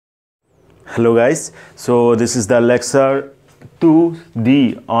Hello guys, so this is the lecture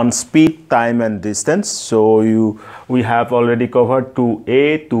 2D on speed, time and distance. So we have already covered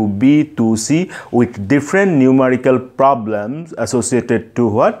 2A, 2B, 2C with different numerical problems associated to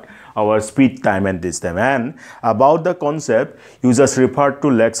what? Our speed, time and distance. And about the concept, you just refer to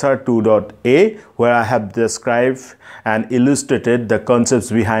lecture 2.A where I have described and illustrated the concepts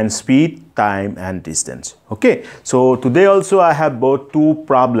behind speed, time and distance. Okay, so today also I have both two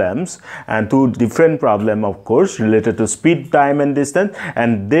problems and two different problems, of course, related to speed, time and distance,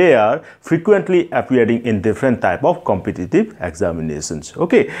 and they are frequently appearing in different type of competitive examinations.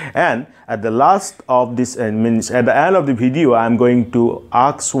 Okay, and at the last of this means at the end of the video I am going to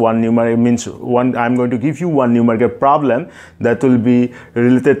ask I'm going to give you one numerical problem that will be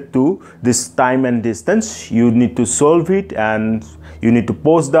related to this time and distance. You need to solve it and you need to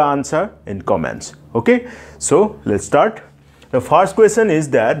post the answer in comments. Okay, so let's start. The first question is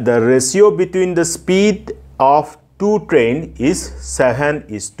that the ratio between the speed of two trains is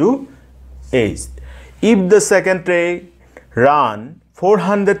 7:8. If the second train run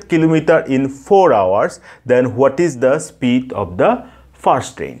 400 km in 4 hours, then what is the speed of the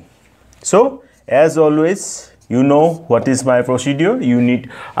first train? So as always, you know what is my procedure.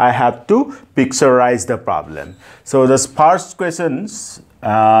 I have to picturize the problem. So the first questions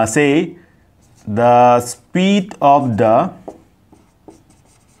say the speed of the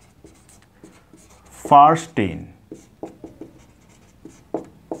first train.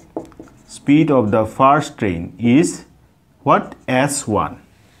 Speed of the first train is what? S1,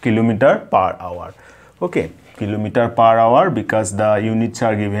 kilometer per hour. Okay, kilometer per hour because the units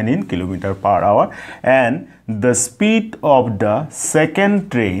are given in kilometer per hour, and the speed of the second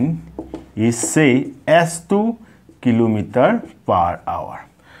train is say S2 kilometer per hour.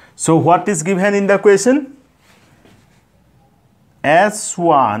 So what is given in the question?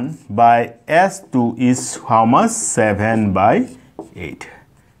 S1 by S2 is how much? 7/8.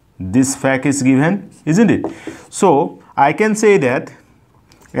 This fact is given, isn't it? So I can say that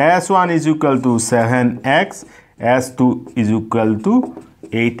S1 is equal to 7x, S2 is equal to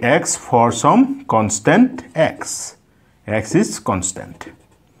 8x for some constant x. X is constant.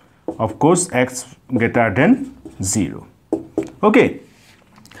 Of course, x greater than 0. Okay.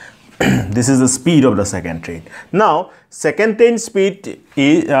 This is the speed of the second train. Now, second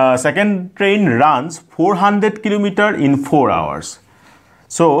train runs 400 km in 4 hours.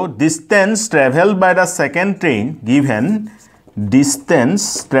 So, distance traveled by the second train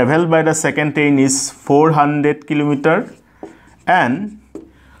is 400 km and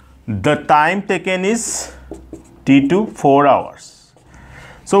the time taken is T2 4 hours.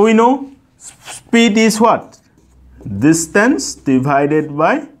 So, we know speed is what? Distance divided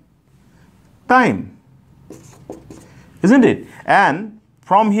by time, isn't it? And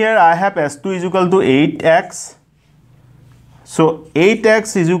from here I have S2 is equal to 8x. So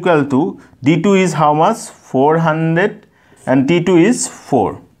 8x is equal to D2 is how much? 400 and T2 is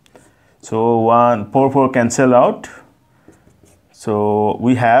 4. So 4 cancel out. So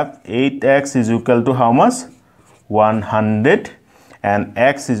we have 8x is equal to how much? 100 and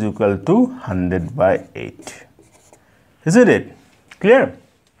x is equal to 100/8. Isn't it? Clear?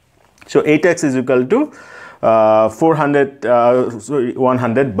 So 8x is equal to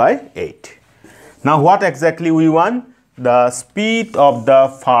 100/8. Now what exactly we want? The speed of the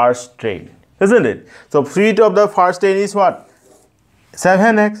first train, isn't it? So speed of the first train is what?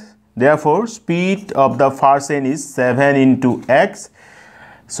 7x. Therefore, speed of the first train is 7 into x.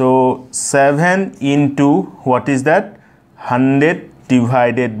 So 7 into what is that? 100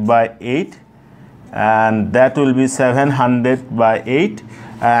 divided by 8, and that will be 700/8.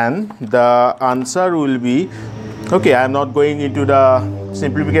 And the answer will be, okay, I am not going into the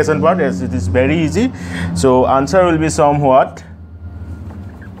simplification part as it is very easy. So answer will be somewhat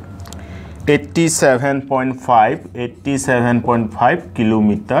 87.5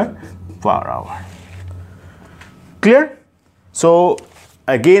 kilometer per hour. Clear? So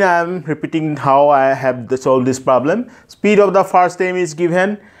again I am repeating how I have solved this problem. Speed of the first train is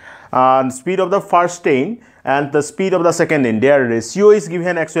given, speed of the first train and the speed of the second train, their ratio is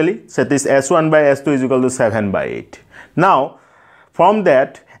given actually. So this S1 by S2 is equal to 7/8. Now from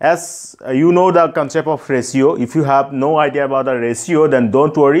that, as you know the concept of ratio, if you have no idea about the ratio, then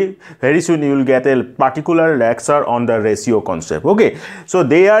don't worry, very soon you will get a particular lecture on the ratio concept. Okay, so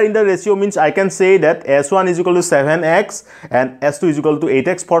they are in the ratio means I can say that S1 is equal to 7x and S2 is equal to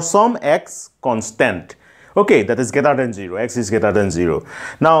 8x for some x constant. Okay, that is greater than 0, x is greater than 0.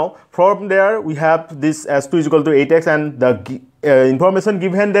 Now from there we have this S2 is equal to 8x, and the information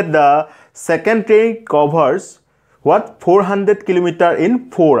given that the second train covers what 400 kilometer in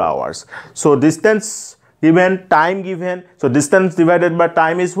 4 hours. So distance given, time given, so distance divided by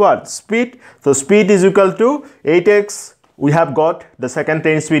time is what? Speed. So speed is equal to 8x. We have got the second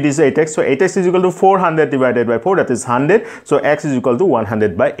train speed is 8x, so 8x is equal to 400 divided by 4, that is 100. So x is equal to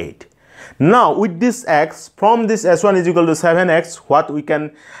 100 by 8. Now with this x, from this s1 is equal to 7x, what we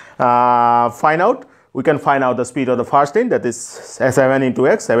can find out? We can find out the speed of the first train, that is 7 into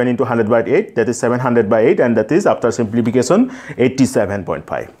x, 7 into 100 by 8, that is 700 by 8, and that is after simplification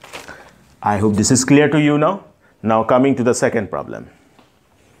 87.5. I hope this is clear to you now. Now coming to the second problem.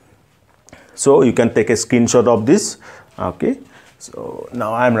 So you can take a screenshot of this. Okay, so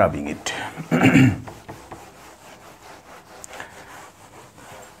now I am rubbing it.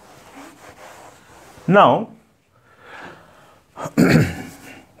 Now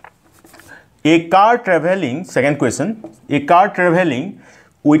a car traveling, second question, a car traveling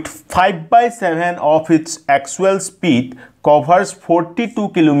with 5/7 of its actual speed covers 42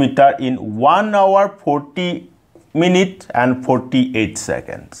 kilometers in 1 hour 40 minutes and 48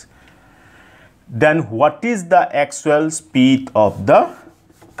 seconds. Then what is the actual speed of the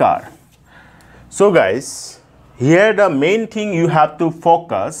car? So guys, here the main thing you have to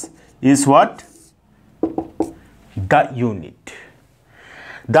focus is what? The unit.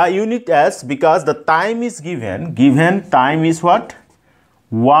 The unit as, because the time is given time is what?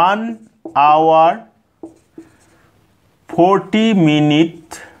 1 hour 40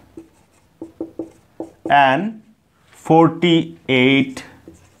 minutes and 48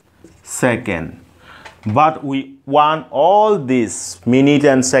 seconds. But we want all this minute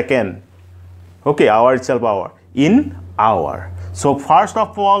and second, okay, hour itself hour, in hour. So first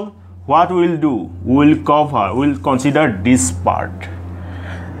of all, what we will do? We will consider this part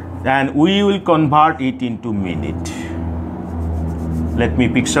and we will convert it into minute. Let me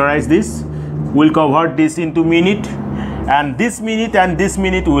picturize this. We'll convert this into minute, and this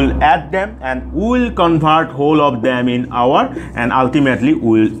minute we'll add them and we will convert whole of them in hour, and ultimately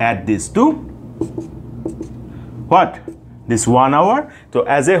we will add this to what? This 1 hour. So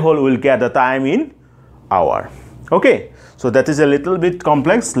as a whole we'll get the time in hour. Okay, so that is a little bit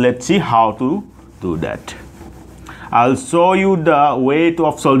complex. Let's see how to do that. I'll show you the way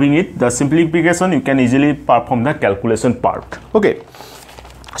of solving it. The simplification you can easily perform the calculation part. Okay,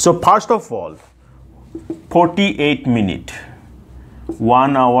 so first of all, 48 minutes,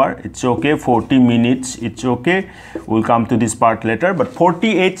 1 hour, it's okay. 40 minutes, it's okay. We'll come to this part later. But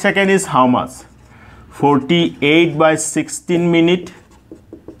 48 seconds is how much? 48 by 16 minutes,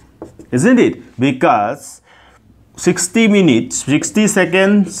 isn't it? Because 60 minutes, 60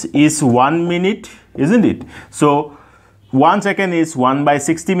 seconds is 1 minute, isn't it? So 1 second is 1 by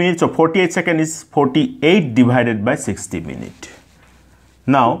 60 minutes. So 48 seconds is 48 divided by 60 minutes.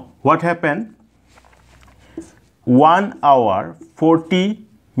 Now what happened? 1 hour 40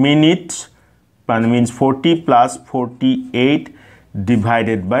 minutes means 40 plus 48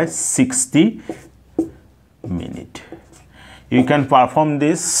 divided by 60 minutes. You can perform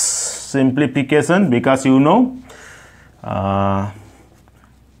this simplification because you know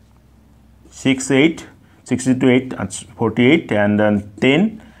 60 to 8 and 48 and then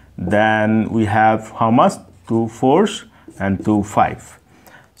 10, then we have how much? 2 4s and 2 5.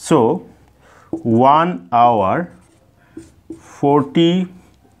 So 1 hour 40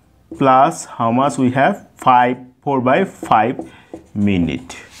 plus how much we have? 4 by 5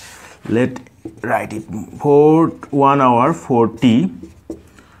 minute. Let write it. 1 hour 40,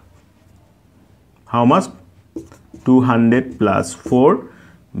 how much? 200 plus 4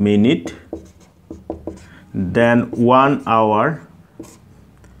 minute. Then 1 hour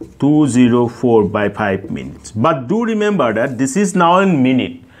 204 by 5 minutes. But do remember that this is now in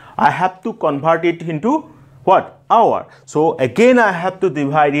minute. I have to convert it into what? Hour. So again I have to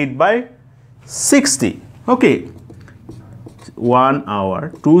divide it by 60. Okay. 1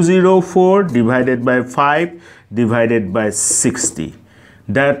 hour 204 divided by 5 divided by 60.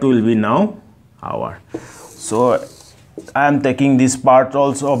 That will be now hour. So I am taking this part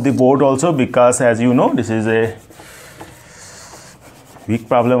also of the board also because as you know this is a big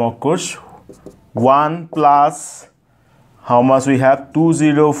problem of course. 1 plus how much we have?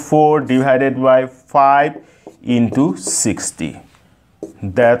 204 divided by 5 into 60.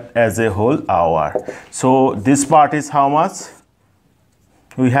 That as a whole hour. So this part is how much?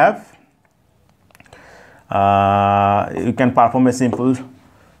 We have you can perform a simple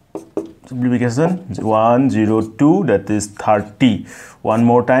simplification. 102, that is 30. One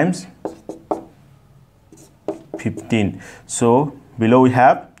more times 15. So below we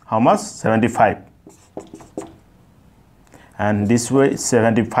have how much? 75. And this way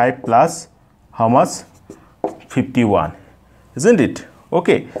 75 plus how much? 51, isn't it?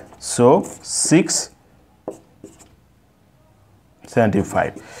 Okay, so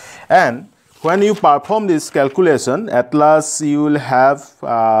 675. And when you perform this calculation, at last you will have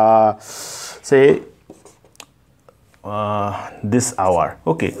say this hour.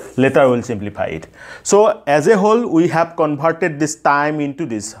 Okay, later we will simplify it. So as a whole, we have converted this time into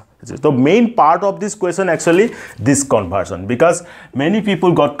this. The main part of this question actually this conversion, because many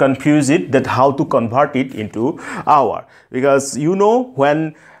people got confused it that how to convert it into hour, because you know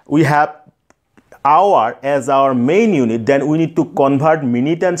when we have hour as our main unit, then we need to convert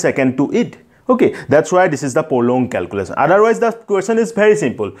minute and second to it. Okay, that's why this is the prolonged calculation. Otherwise the question is very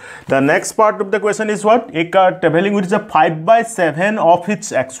simple. The next part of the question is what? A car traveling with a 5/7 of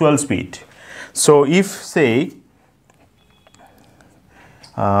its actual speed. So if say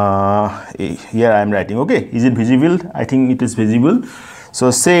here I am writing, okay, is it visible? I think it is visible. So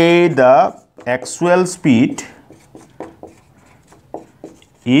say the actual speed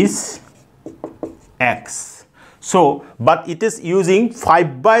is x. So but it is using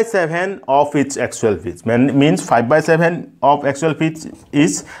 5/7 of its actual speed, means 5/7 of actual speed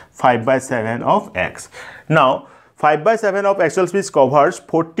is 5/7 of x. Now 5/7 of actual speed covers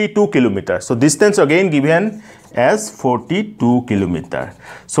 42 kilometers. So distance again given as 42 kilometers.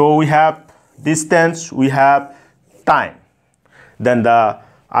 So we have distance, we have time. Then the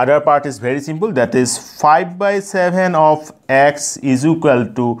other part is very simple, that is 5/7 of x is equal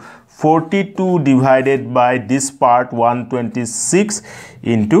to 42 divided by this part 126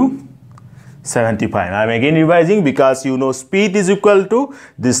 into 75. I am again revising because you know speed is equal to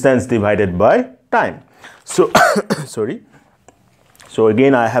distance divided by time. So sorry. So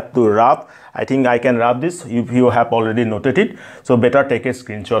again I have to rub. I think I can rub this if you have already noted it. So better take a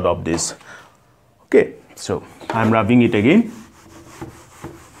screenshot of this. Okay. So I am rubbing it again.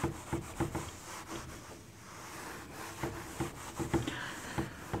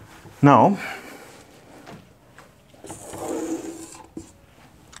 Now,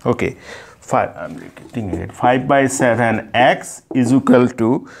 okay, I'm getting it. 5/7 x is equal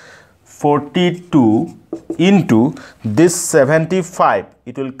to 42 into this 75.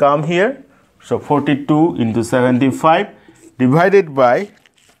 It will come here. So 42 into 75 divided by,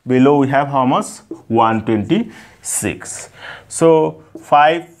 below we have how much? 126. So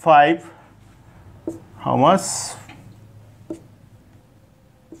 5, how much?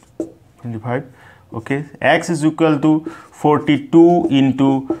 25. Okay, x is equal to 42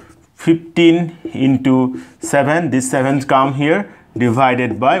 into 15 into 7. This 7 come here,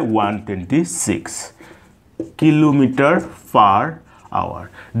 divided by 126 kilometer per hour.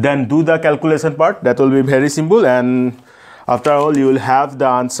 Then do the calculation part. That will be very simple, and after all you will have the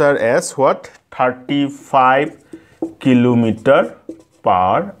answer as what? 35 kilometer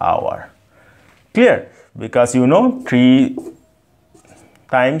per hour. Clear? Because you know 3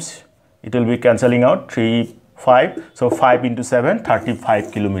 times it will be cancelling out, 3, 5. So 5 into 7,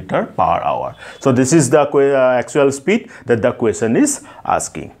 35 kilometer per hour. So this is the actual speed that the question is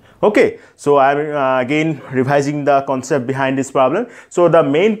asking. Okay, so I am again revising the concept behind this problem. So the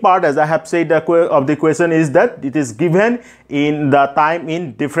main part, as I have said, of the question is that it is given in the time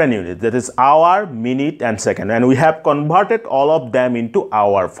in different units, that is hour, minute and second, and we have converted all of them into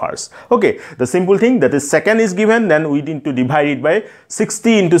hour first. Okay, the simple thing, that is second is given, then we need to divide it by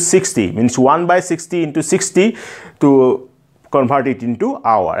 60 into 60, means 1/60 into 60 to convert it into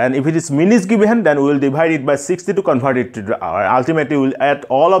hour, and if it is minutes given, then we will divide it by 60 to convert it to the hour. Ultimately we will add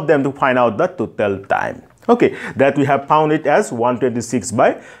all of them to find out the total time. Okay, that we have found it as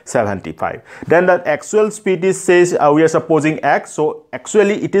 126/75. Then the actual speed is says we are supposing x, so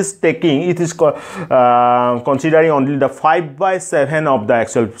actually it is considering only the 5/7 of the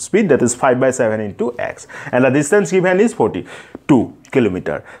actual speed, that is 5/7 into x, and the distance given is 42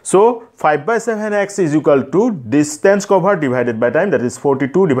 kilometer. So 5/7 x is equal to distance covered divided by time, that is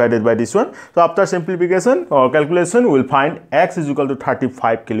 42 divided by this one. So after simplification or calculation, we will find x is equal to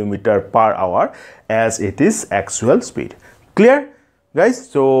 35 kilometer per hour, as it is actual speed. Clear, guys?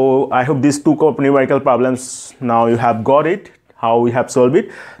 So I hope these two numerical problems now you have got it, how we have solved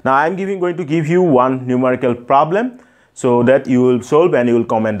it. Now I am going to give you one numerical problem so that you will solve and you will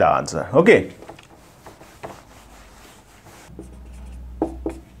comment the answer. Okay.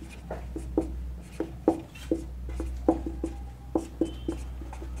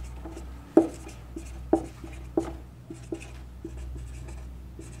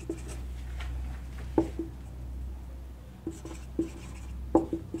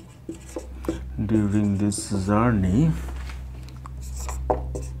 During this journey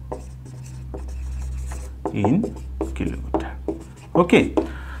in kilometer. Okay,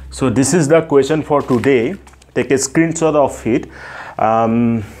 so this is the question for today. take a screenshot of it.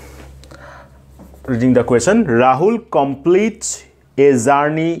 Reading the question, Rahul completes a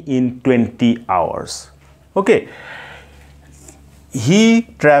journey in 20 hours. Okay, he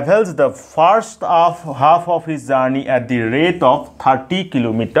travels the first half of his journey at the rate of 30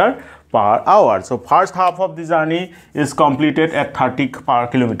 km per hour. So first half of the journey is completed at 30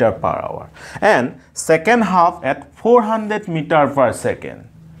 km per hour, and second half at 400 meter per second.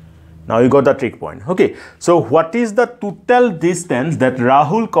 Now you got the trick point. Okay, so what is the total distance that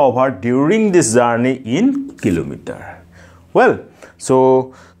Rahul covered during this journey in kilometer? Well,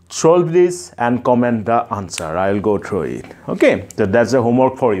 so solve this and comment the answer. I'll go through it. Okay, so that's the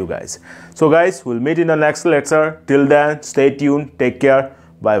homework for you guys. So guys, we'll meet in the next lecture. Till then, stay tuned, take care,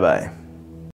 bye bye.